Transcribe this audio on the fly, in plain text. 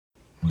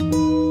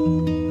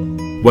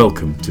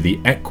Welcome to the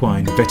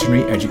Equine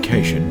Veterinary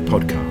Education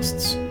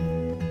Podcasts.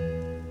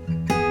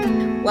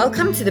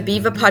 Welcome to the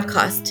Beaver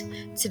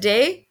Podcast.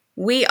 Today,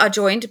 we are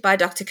joined by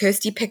Dr.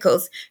 Kirsty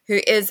Pickles,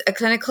 who is a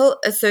clinical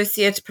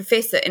associate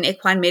professor in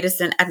equine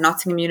medicine at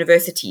Nottingham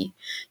University.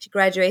 She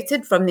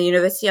graduated from the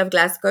University of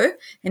Glasgow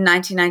in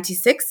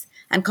 1996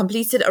 and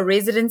completed a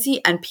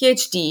residency and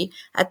PhD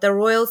at the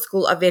Royal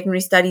School of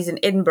Veterinary Studies in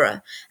Edinburgh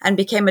and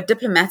became a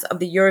diplomat of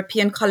the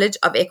European College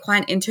of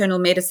Equine Internal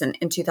Medicine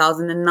in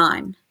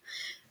 2009.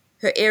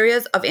 Her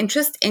areas of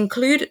interest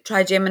include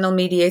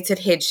trigeminal-mediated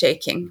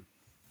headshaking.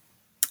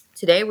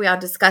 Today, we are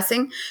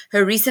discussing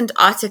her recent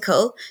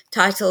article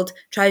titled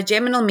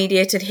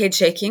Trigeminal-mediated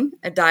headshaking,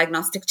 a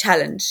diagnostic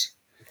challenge.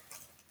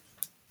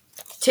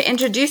 To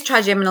introduce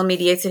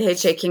trigeminal-mediated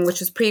headshaking,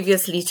 which was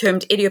previously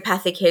termed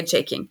idiopathic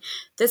headshaking,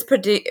 this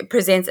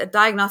presents a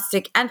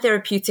diagnostic and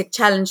therapeutic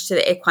challenge to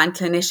the equine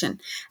clinician,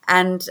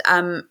 and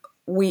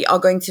we are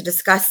going to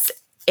discuss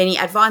any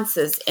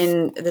advances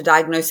in the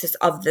diagnosis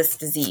of this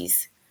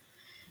disease.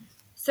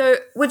 So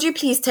would you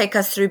please take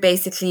us through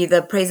basically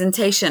the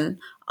presentation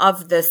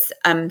of this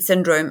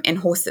syndrome in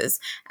horses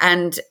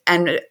and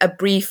a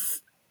brief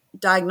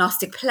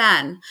diagnostic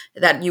plan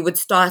that you would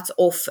start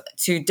off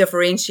to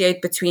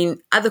differentiate between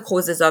other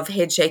causes of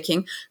head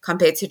shaking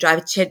compared to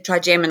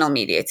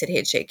trigeminal-mediated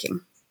head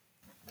shaking?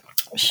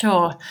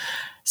 Sure.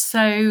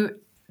 So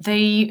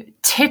the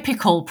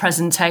typical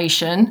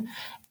presentation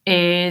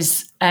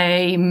is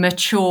a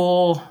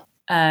mature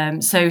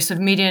so sort of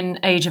median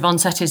age of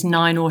onset is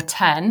 9 or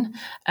 10.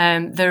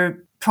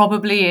 There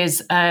probably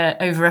is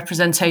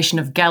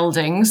overrepresentation of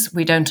geldings.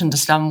 We don't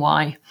understand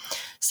why.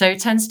 So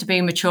it tends to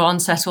be mature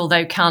onset,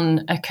 although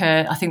can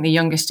occur. I think the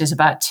youngest is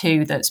about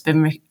 2 that's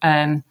been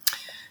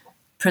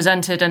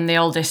presented, and the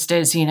oldest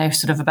is,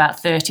 sort of about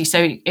 30.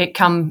 So it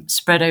can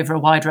spread over a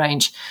wide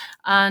range.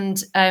 And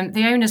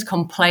the owner's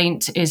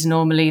complaint is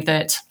normally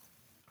that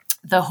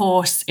the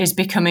horse is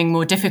becoming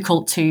more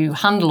difficult to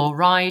handle or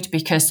ride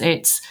because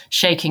it's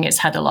shaking its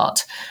head a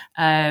lot.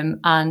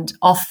 And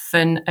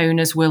often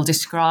owners will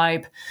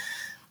describe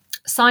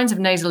signs of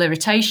nasal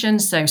irritation,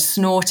 so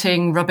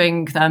snorting,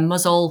 rubbing their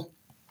muzzle,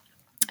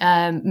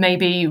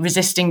 maybe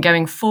resisting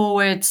going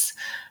forwards,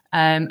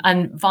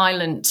 and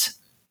violent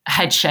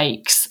head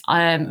shakes,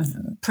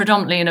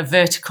 predominantly in a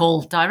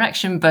vertical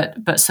direction,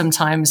 but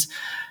sometimes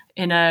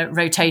in a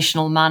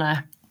rotational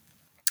manner.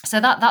 So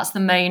that's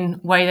the main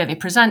way that they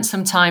present.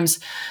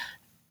 Sometimes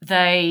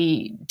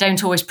they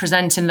don't always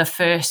present in the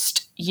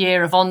first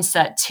year of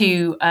onset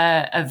to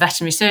a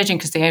veterinary surgeon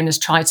because the owner's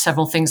tried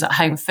several things at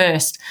home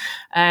first.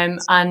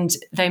 And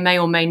they may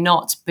or may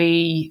not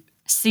be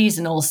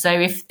seasonal. So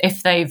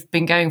if they've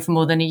been going for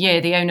more than a year,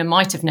 the owner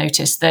might have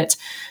noticed that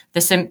the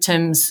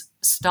symptoms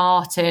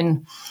start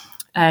in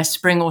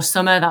spring or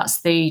summer.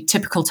 That's the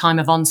typical time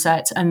of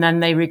onset, and then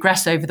they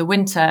regress over the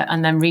winter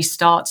and then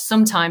restart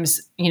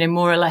sometimes,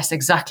 more or less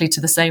exactly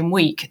to the same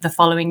week the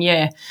following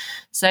year.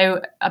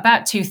 So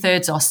about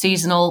 2/3 are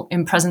seasonal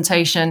in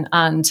presentation,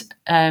 and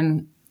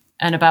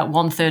about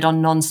 1/3 are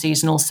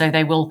non-seasonal. So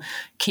they will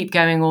keep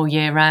going all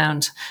year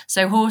round.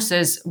 So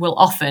horses will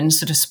often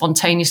sort of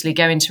spontaneously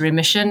go into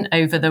remission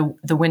over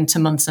the winter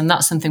months, and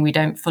that's something we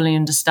don't fully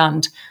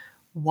understand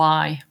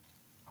why.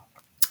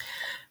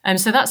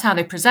 So that's how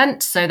they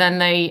present. So then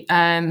they,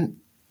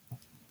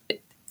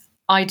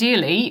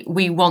 ideally,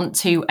 we want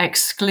to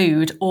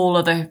exclude all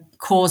other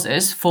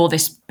causes for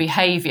this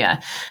behaviour.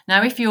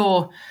 Now, if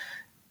you're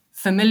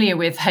familiar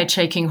with head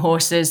shaking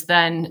horses,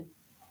 then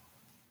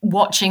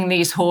watching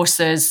these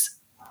horses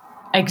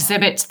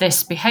exhibit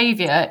this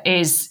behaviour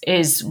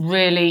is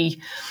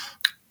really,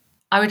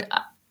 I'd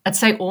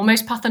say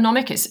almost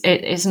pathognomic.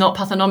 It's not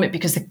pathognomic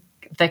because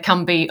there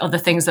can be other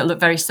things that look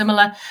very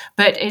similar,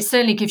 but it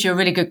certainly gives you a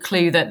really good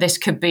clue that this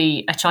could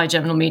be a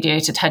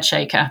trigeminal-mediated head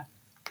shaker.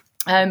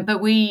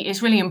 But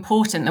it's really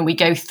important that we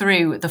go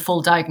through the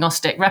full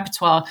diagnostic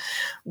repertoire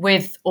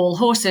with all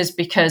horses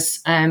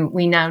because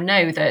we now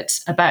know that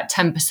about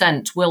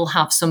 10% will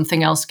have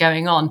something else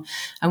going on,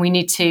 and we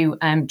need to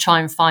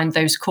try and find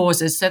those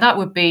causes. So that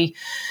would be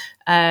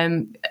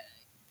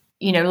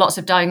lots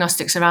of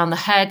diagnostics around the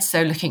head,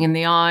 so looking in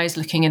the eyes,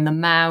 looking in the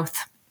mouth,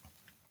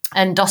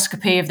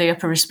 endoscopy of the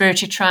upper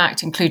respiratory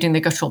tract, including the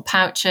guttural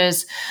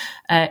pouches,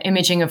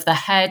 imaging of the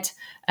head,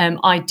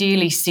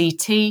 ideally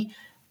CT.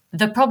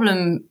 The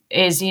problem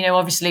is,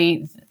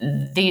 obviously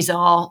these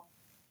are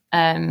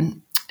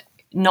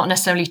not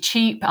necessarily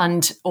cheap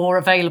or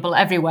available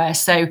everywhere.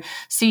 So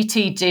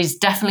CT is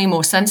definitely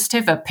more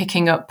sensitive at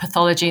picking up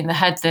pathology in the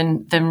head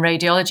than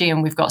radiology,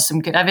 and we've got some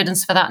good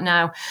evidence for that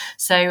now.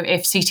 So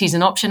if CT is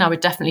an option, I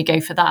would definitely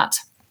go for that.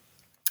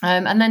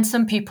 And then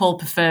some people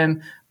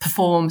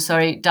perform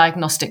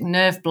diagnostic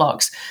nerve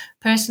blocks.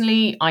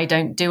 Personally, I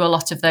don't do a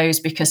lot of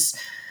those because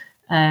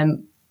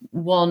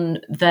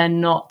one, they're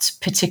not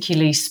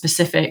particularly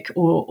specific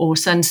or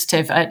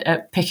sensitive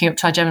at picking up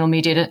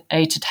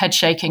trigeminal-mediated head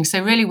shaking.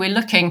 So really, we're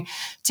looking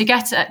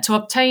to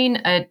obtain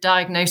a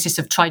diagnosis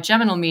of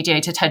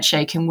trigeminal-mediated head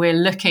shaking. We're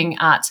looking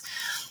at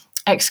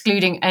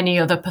excluding any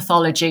other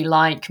pathology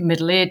like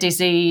middle ear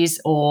disease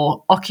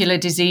or ocular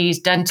disease,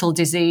 dental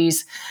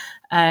disease,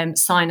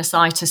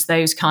 sinusitis,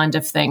 those kind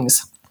of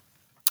things.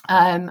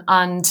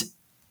 And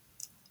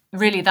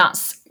really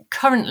that's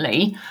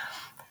currently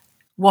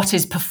what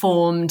is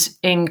performed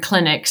in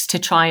clinics to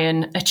try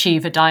and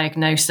achieve a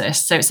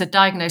diagnosis. So it's a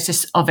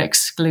diagnosis of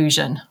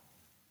exclusion.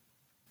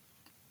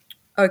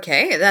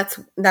 Okay, that's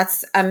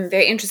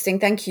very interesting.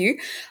 Thank you.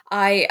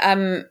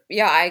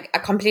 I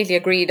completely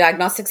agree.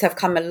 Diagnostics have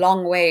come a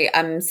long way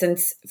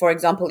since, for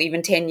example,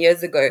 even 10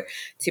 years ago,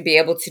 to be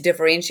able to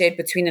differentiate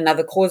between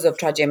another cause of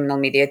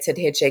trigeminal-mediated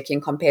head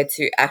shaking compared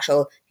to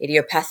actual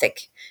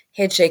idiopathic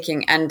head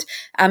shaking. And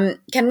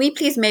can we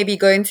please maybe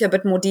go into a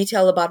bit more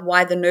detail about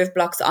why the nerve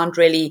blocks aren't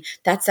really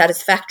that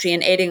satisfactory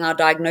in aiding our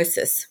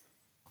diagnosis?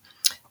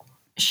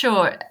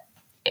 Sure.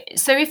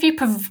 So if you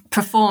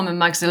perform a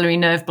maxillary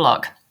nerve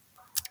block,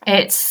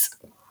 it's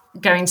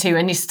going to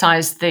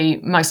anesthetize the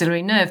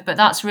maxillary nerve, but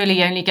that's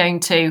really only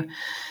going to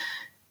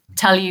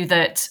tell you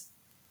that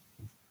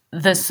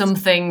there's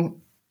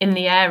something in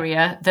the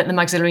area that the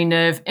maxillary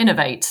nerve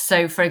innervates.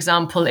 So, for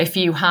example, if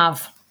you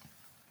have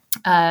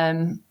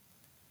a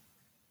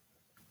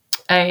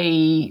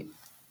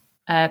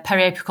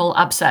periapical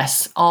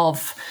abscess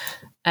of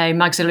a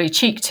maxillary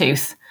cheek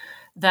tooth,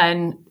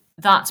 then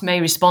that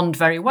may respond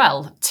very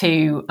well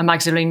to a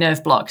maxillary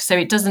nerve block. So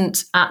it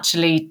doesn't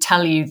actually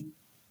tell you,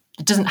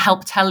 it doesn't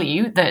help tell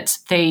you that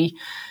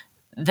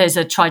there's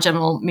a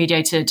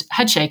trigeminal-mediated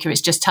head shaker.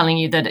 It's just telling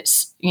you that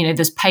it's,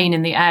 there's pain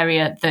in the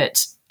area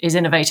that is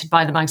innervated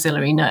by the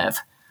maxillary nerve.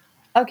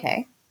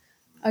 Okay,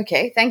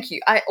 thank you.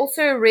 I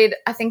also read,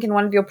 I think in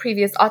one of your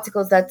previous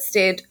articles, that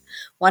said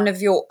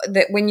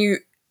that when you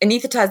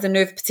anesthetize the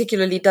nerve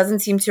particularly, doesn't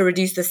seem to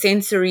reduce the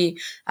sensory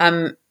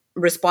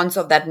response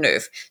of that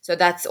nerve. So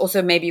that's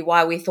also maybe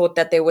why we thought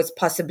that there was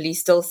possibly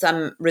still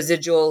some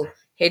residual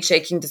head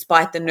shaking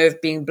despite the nerve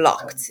being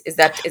blocked. Is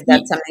that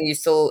something you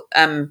still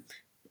kind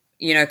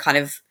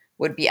of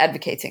would be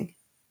advocating?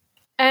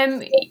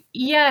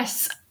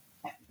 Yes,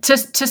 to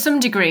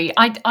some degree.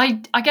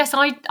 I guess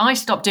I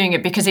stopped doing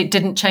it because it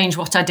didn't change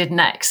what I did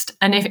next.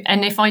 And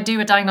if I do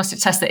a diagnostic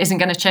test that isn't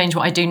going to change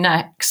what I do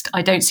next,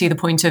 I don't see the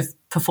point of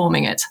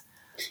performing it.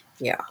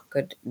 Yeah,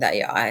 good.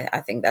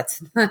 I think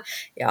that's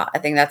I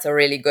think that's a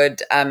really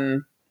good a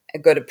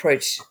good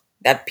approach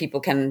that people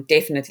can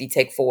definitely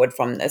take forward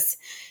from this.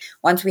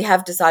 Once we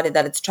have decided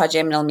that it's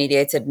trigeminal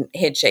mediated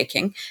head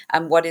shaking,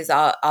 what is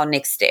our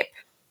next step?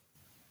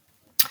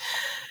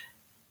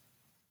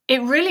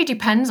 It really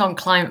depends on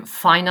client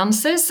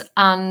finances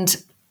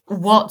and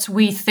what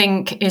we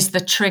think is the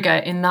trigger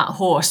in that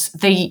horse.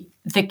 The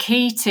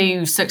key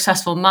to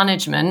successful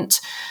management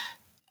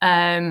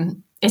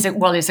is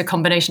a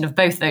combination of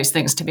both those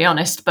things, to be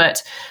honest.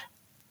 But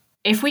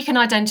if we can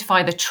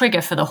identify the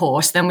trigger for the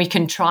horse, then we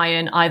can try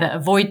and either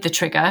avoid the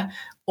trigger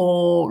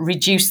or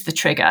reduce the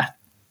trigger.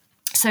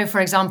 So,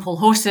 for example,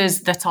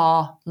 horses that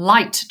are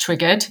light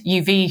triggered,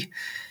 UV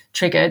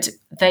triggered,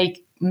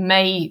 they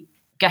may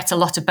get a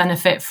lot of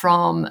benefit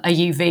from a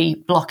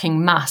UV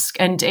blocking mask.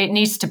 And it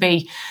needs to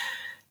be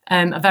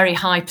a very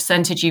high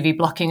percentage UV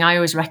blocking. I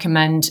always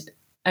recommend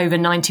over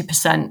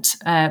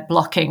 90%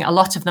 blocking. A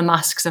lot of the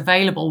masks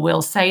available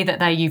will say that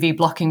they're UV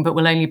blocking, but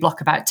will only block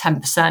about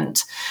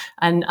 10%.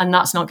 And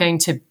that's not going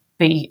to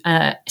be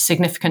a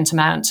significant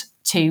amount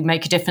to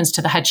make a difference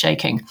to the head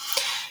shaking.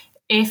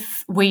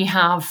 If we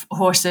have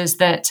horses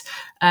that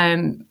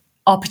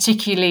are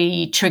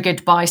particularly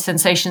triggered by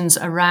sensations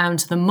around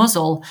the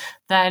muzzle,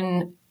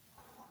 then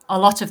a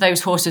lot of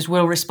those horses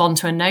will respond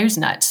to a nose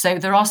net. So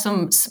there are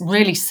some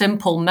really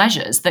simple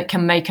measures that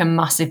can make a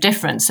massive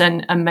difference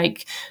and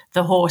make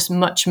the horse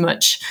much,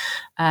 much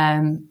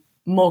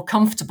more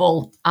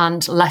comfortable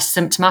and less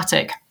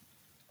symptomatic.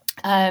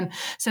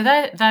 So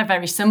they're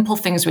very simple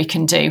things we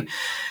can do.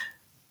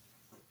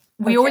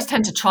 We always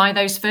tend to try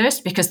those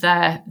first because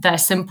they're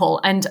simple.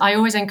 And I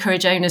always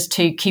encourage owners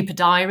to keep a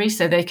diary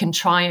so they can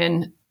try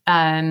and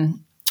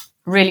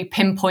really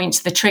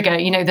pinpoint the trigger.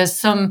 There's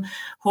some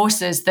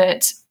horses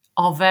that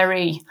are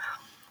very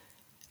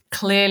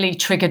clearly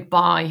triggered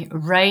by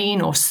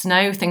rain or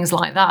snow, things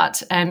like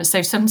that.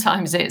 So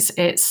sometimes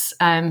it's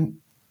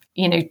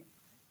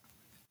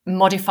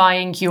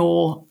modifying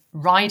your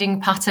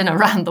riding pattern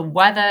around the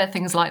weather,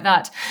 things like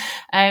that.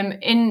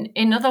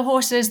 In other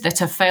horses that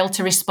have failed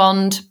to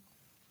respond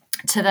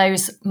to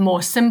those more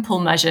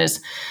simple measures,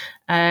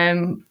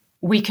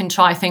 we can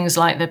try things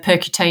like the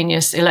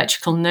percutaneous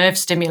electrical nerve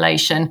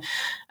stimulation,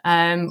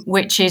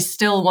 which is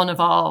still one of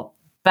our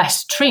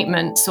best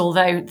treatments,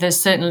 although there's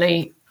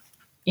certainly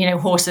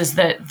horses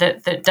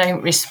that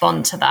don't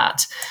respond to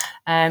that.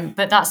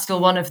 But that's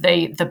still one of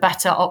the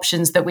better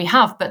options that we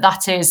have. But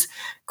that is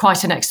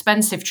quite an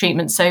expensive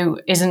treatment, so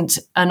isn't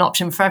an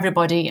option for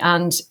everybody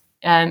and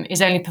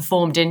is only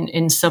performed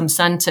in some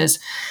centres.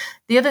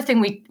 The other thing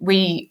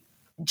we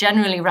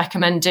generally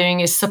recommend doing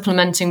is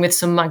supplementing with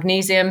some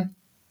magnesium.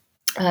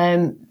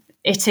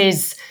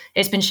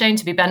 It's been shown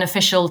to be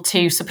beneficial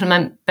to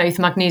supplement both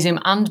magnesium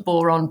and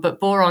boron, but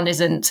boron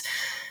isn't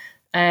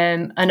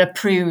an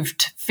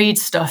approved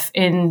feedstuff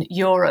in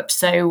Europe,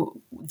 so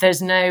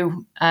there's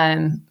no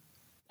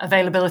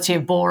availability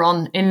of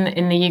boron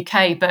in the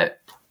UK. But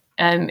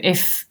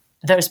if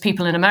there's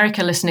people in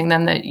America listening,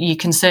 then that you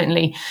can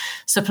certainly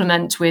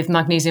supplement with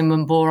magnesium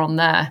and boron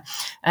there.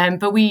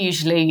 But we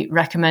usually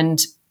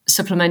recommend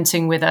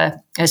supplementing with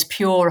as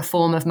pure a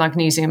form of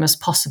magnesium as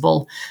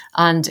possible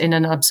and in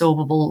an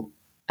absorbable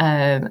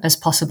as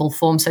possible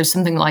form. So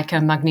something like a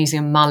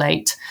magnesium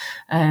malate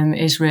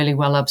is really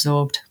well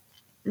absorbed.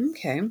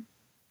 Okay,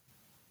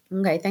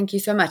 thank you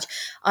so much.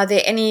 Are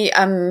there any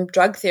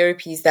drug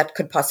therapies that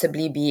could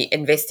possibly be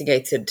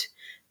investigated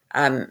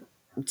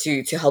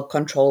to help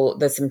control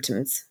the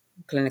symptoms,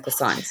 clinical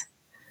signs?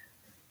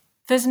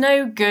 There's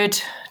no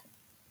good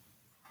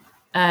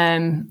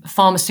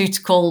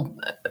pharmaceutical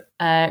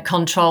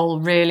control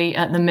really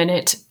at the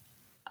minute.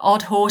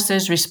 Odd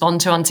horses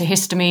respond to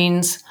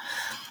antihistamines.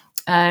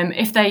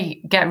 If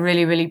they get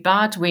really, really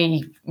bad,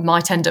 we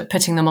might end up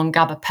putting them on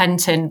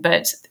gabapentin,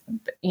 but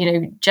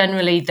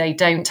generally they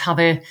don't have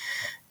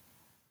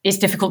it's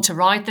difficult to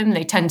ride them.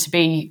 They tend to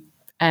be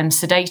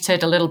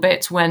sedated a little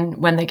bit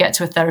when they get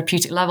to a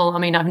therapeutic level. I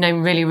mean, I've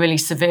known really, really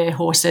severe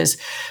horses,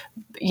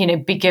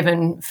 be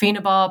given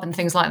phenobarb and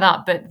things like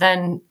that, but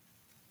then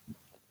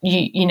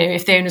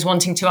if the owner's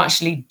wanting to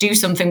actually do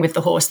something with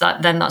the horse,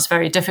 then that's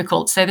very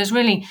difficult. So there's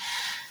really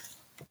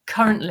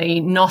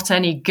currently not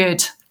any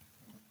good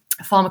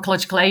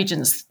pharmacological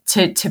agents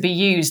to be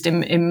used,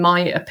 in my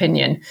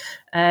opinion.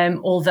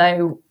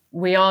 Although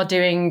we are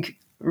doing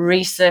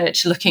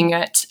research looking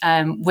at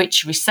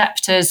which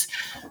receptors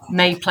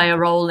may play a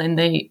role in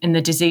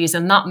the disease,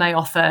 and that may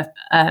offer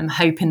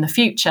hope in the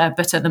future.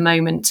 But at the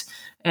moment,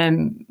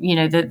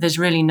 there's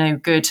really no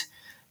good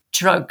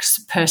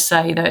drugs per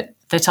se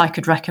that I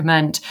could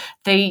recommend.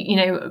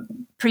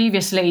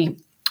 Previously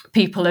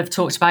people have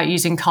talked about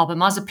using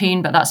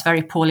carbamazepine, but that's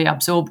very poorly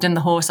absorbed in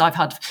the horse. I've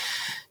had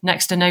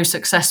next to no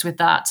success with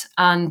that.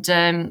 And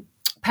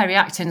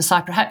periactin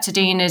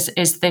cyproheptadine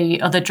is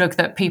the other drug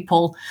that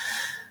people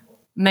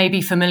may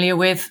be familiar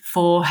with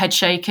for head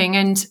shaking.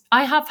 And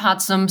I have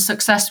had some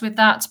success with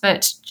that,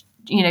 but,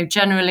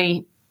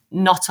 generally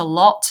not a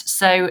lot.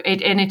 So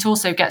it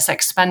also gets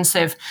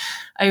expensive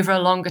over a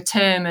longer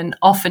term. And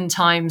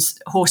oftentimes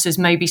horses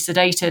may be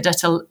sedated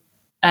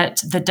at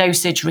the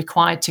dosage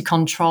required to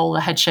control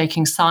the head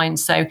shaking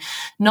signs. So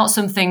not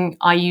something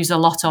I use a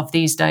lot of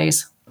these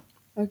days.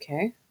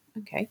 Okay.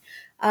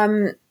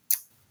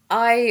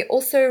 I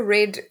also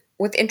read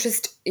with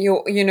interest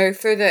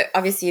further,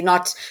 obviously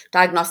not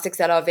diagnostics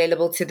that are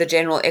available to the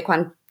general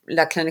equine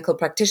clinical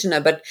practitioner,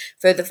 but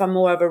further from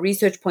more of a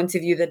research point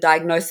of view, the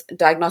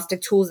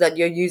diagnostic tools that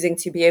you're using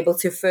to be able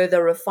to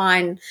further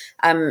refine,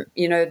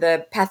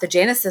 the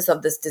pathogenesis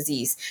of this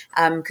disease.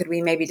 Could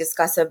we maybe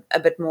discuss a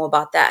bit more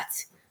about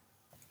that?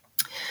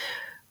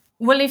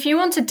 Well, if you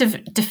want a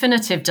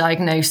definitive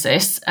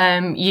diagnosis,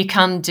 you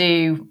can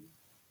do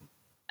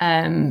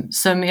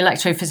some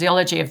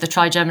electrophysiology of the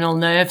trigeminal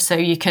nerve. So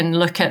you can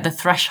look at the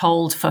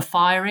threshold for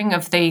firing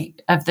of the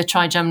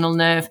trigeminal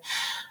nerve.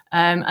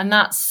 And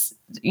that's,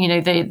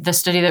 the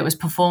study that was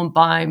performed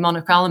by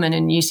Monica Alleman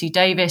in UC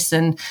Davis.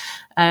 And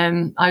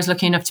I was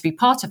lucky enough to be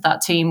part of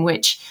that team,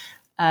 which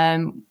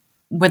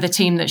were the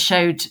team that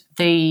showed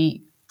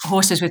the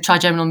horses with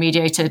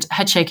trigeminal-mediated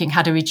head shaking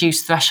had a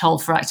reduced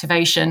threshold for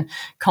activation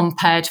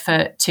compared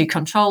to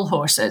control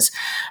horses.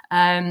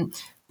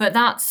 But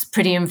that's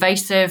pretty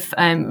invasive,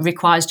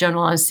 requires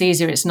general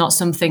anesthesia. It's not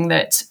something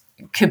that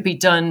could be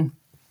done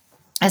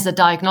as a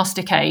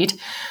diagnostic aid.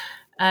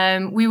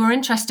 We were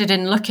interested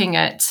in looking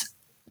at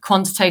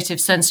quantitative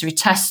sensory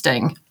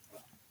testing,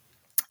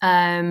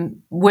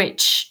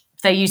 which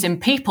they use in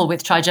people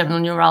with trigeminal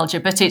neuralgia,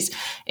 but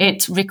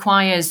it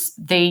requires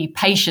the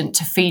patient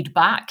to feed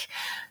back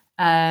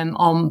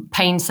on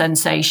pain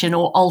sensation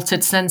or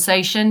altered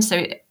sensation.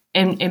 So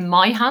in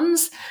my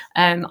hands,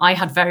 I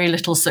had very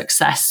little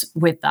success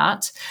with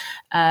that.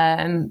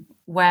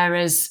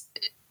 Whereas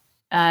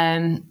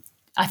I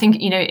think,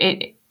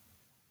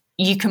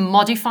 you can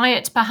modify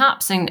it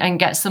perhaps and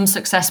get some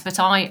success, but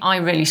I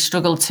really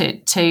struggle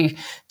to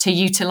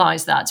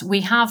utilize that. We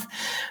have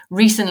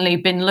recently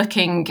been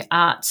looking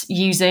at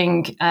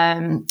using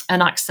an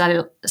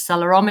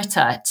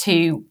accelerometer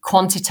to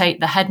quantitate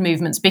the head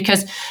movements,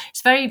 because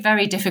it's very,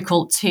 very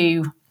difficult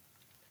to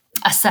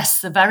assess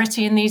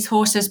severity in these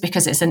horses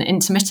because it's an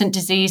intermittent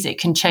disease. It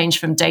can change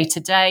from day to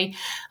day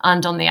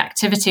and on the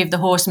activity of the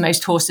horse.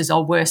 Most horses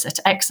are worse at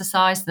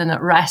exercise than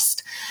at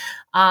rest.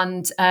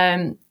 And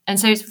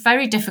so it's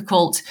very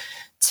difficult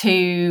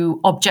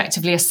to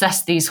objectively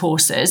assess these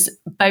horses,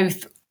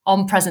 both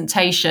on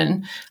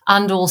presentation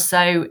and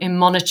also in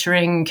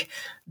monitoring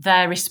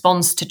their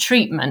response to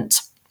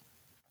treatment.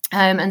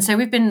 And so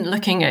we've been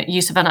looking at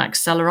use of an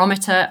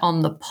accelerometer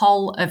on the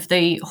poll of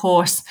the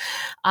horse.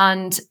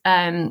 And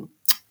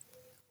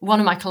one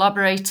of my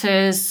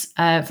collaborators,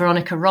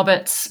 Veronica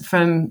Roberts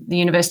from the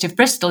University of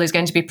Bristol, is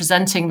going to be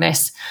presenting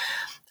this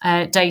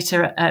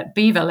data at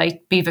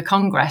Beaver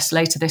Congress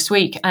later this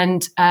week.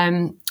 And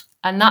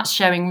that's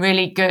showing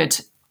really good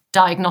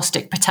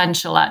diagnostic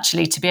potential,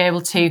 actually, to be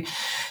able to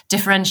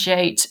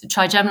differentiate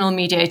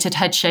trigeminal-mediated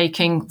head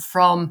shaking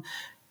from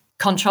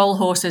control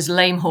horses,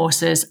 lame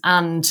horses,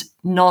 and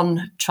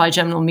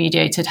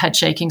non-trigeminal-mediated head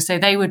shaking. So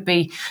they would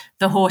be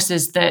the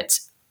horses that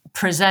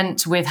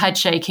present with head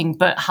shaking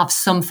but have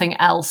something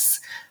else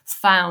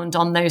found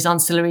on those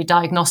ancillary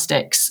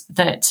diagnostics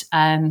that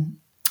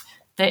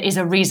there is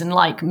a reason,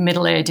 like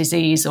middle ear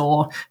disease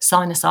or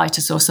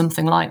sinusitis or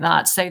something like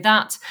that. So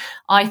that,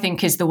 I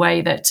think, is the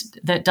way that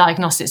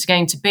diagnostics are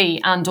going to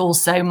be, and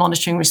also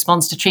monitoring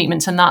response to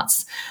treatment. And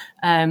that's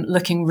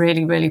looking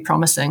really, really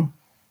promising.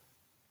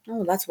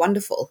 Oh, that's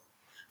wonderful.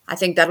 I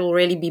think that will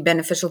really be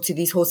beneficial to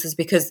these horses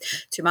because,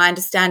 to my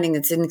understanding,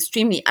 it's an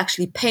extremely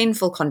actually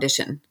painful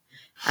condition.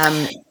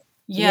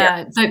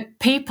 The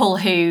people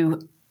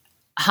who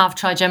have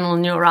trigeminal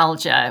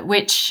neuralgia,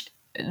 which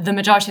the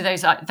majority of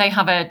those, they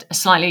have a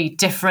slightly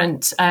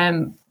different,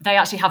 they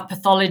actually have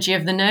pathology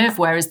of the nerve,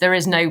 whereas there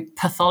is no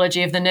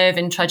pathology of the nerve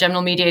in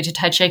trigeminal-mediated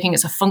head shaking.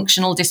 It's a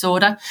functional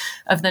disorder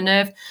of the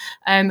nerve.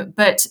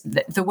 But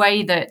the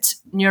way that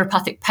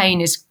neuropathic pain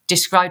is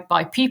described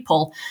by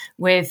people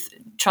with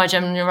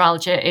trigeminal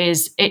neuralgia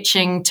is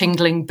itching,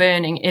 tingling,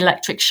 burning,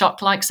 electric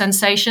shock-like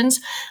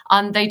sensations.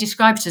 And they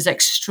describe it as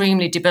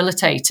extremely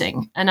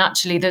debilitating. And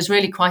actually, there's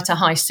really quite a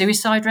high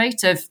suicide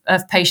rate of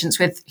patients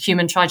with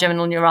human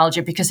trigeminal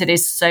neuralgia because it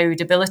is so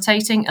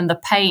debilitating. And the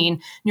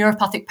pain,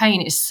 neuropathic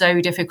pain, is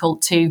so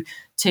difficult to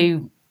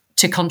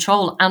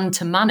control and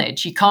to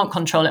manage. You can't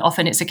control it.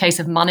 Often it's a case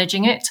of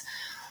managing it.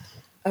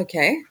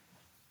 Okay.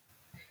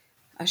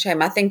 A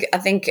shame. I think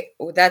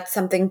that's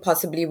something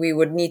possibly we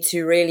would need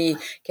to really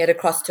get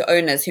across to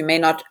owners who may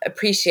not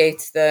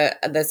appreciate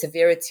the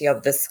severity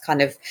of this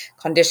kind of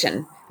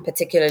condition,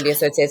 particularly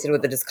associated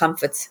with the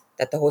discomfort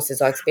that the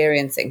horses are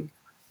experiencing.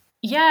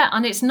 Yeah,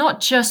 and it's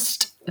not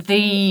just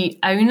the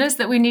owners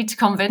that we need to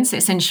convince,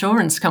 it's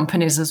insurance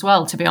companies as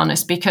well, to be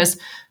honest, because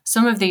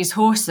some of these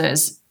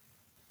horses,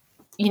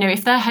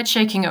 if they're head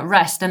shaking at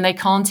rest and they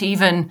can't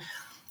even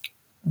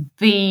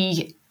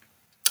be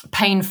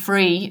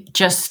pain-free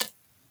just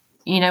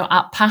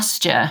at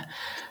pasture,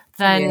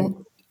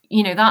 then,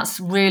 that's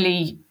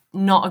really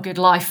not a good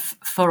life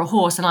for a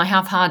horse. And I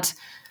have had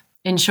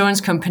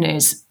insurance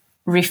companies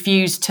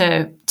refuse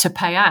to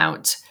pay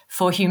out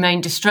for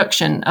humane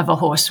destruction of a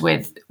horse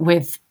with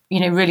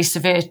really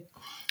severe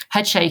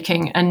head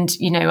shaking. And,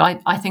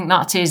 I think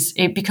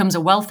it becomes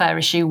a welfare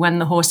issue when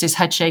the horse is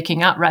head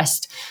shaking at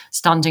rest,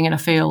 standing in a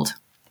field.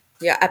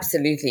 Yeah,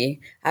 absolutely.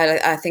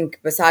 I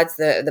think besides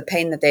the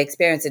pain that they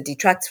experience, it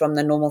detracts from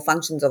the normal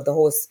functions of the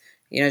horse.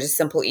 Just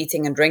simple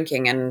eating and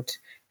drinking and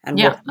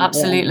yeah,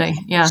 absolutely.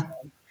 Yeah.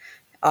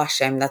 Oh,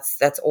 shame.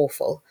 That's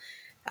awful.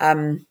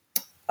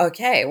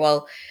 Okay.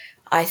 Well,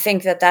 I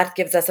think that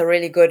gives us a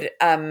really good,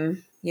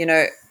 kind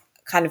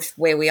of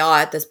where we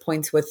are at this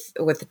point with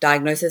the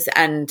diagnosis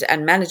and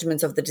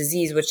management of the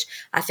disease, which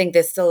I think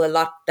there's still a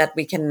lot that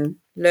we can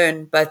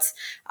learn, but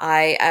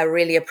I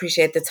really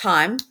appreciate the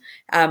time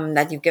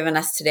that you've given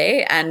us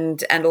today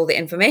and all the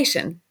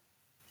information.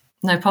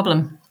 No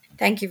problem.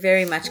 Thank you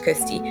very much,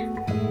 Kirsty.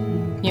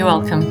 You're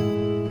welcome.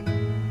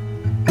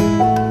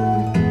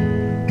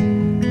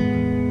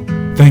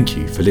 Thank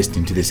you for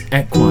listening to this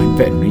Equine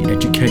Veterinary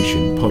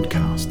Education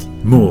podcast.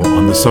 More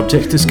on the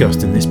subjects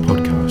discussed in this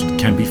podcast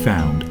can be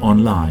found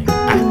online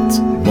at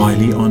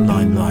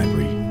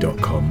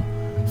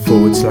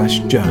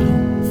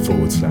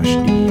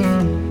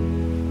wileyonlinelibrary.com/journal/Eve.